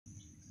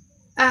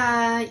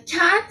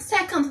Can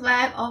second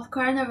wave of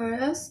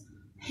coronavirus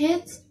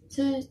hit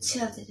to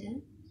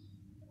children?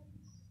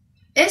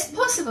 It's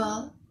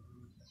possible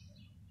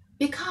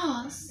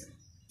because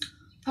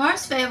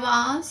first wave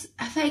was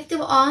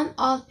effective on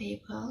old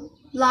people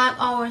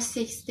like over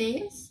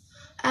 60s,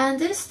 and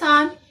this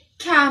time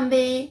can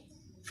be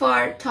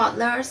for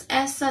toddlers,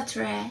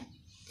 etc.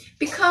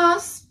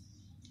 Because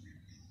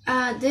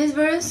this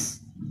virus,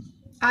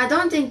 I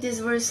don't think this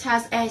virus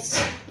has age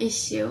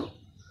issue.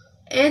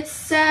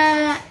 It's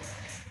a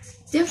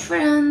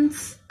different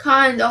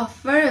kind of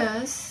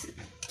virus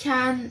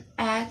can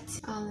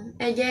act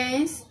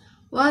against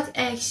what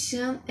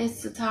action it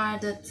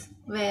started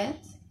with.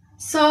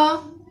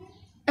 So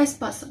it's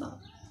possible.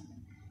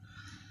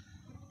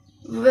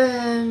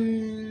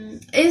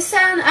 It's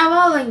an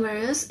evolving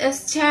virus.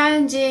 It's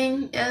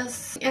changing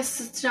its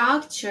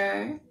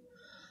structure.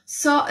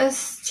 So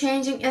it's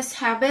changing its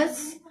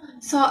habits.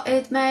 So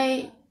it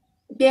may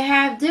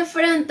behave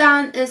different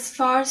than its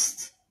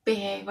first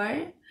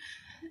behavior.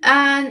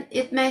 And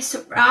it may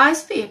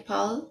surprise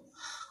people.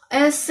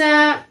 It's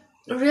a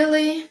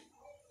really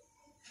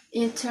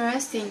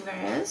interesting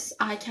virus,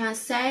 I can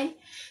say.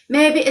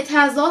 Maybe it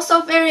has lots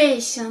of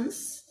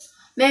variations.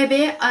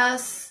 Maybe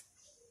as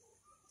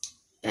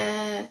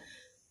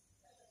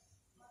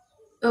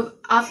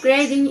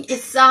upgrading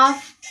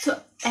itself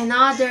to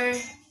another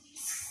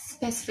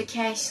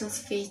specifications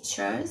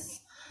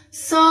features.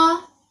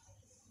 So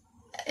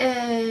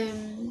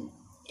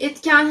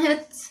it can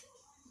hit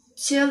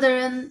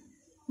children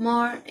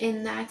more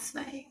in next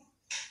way.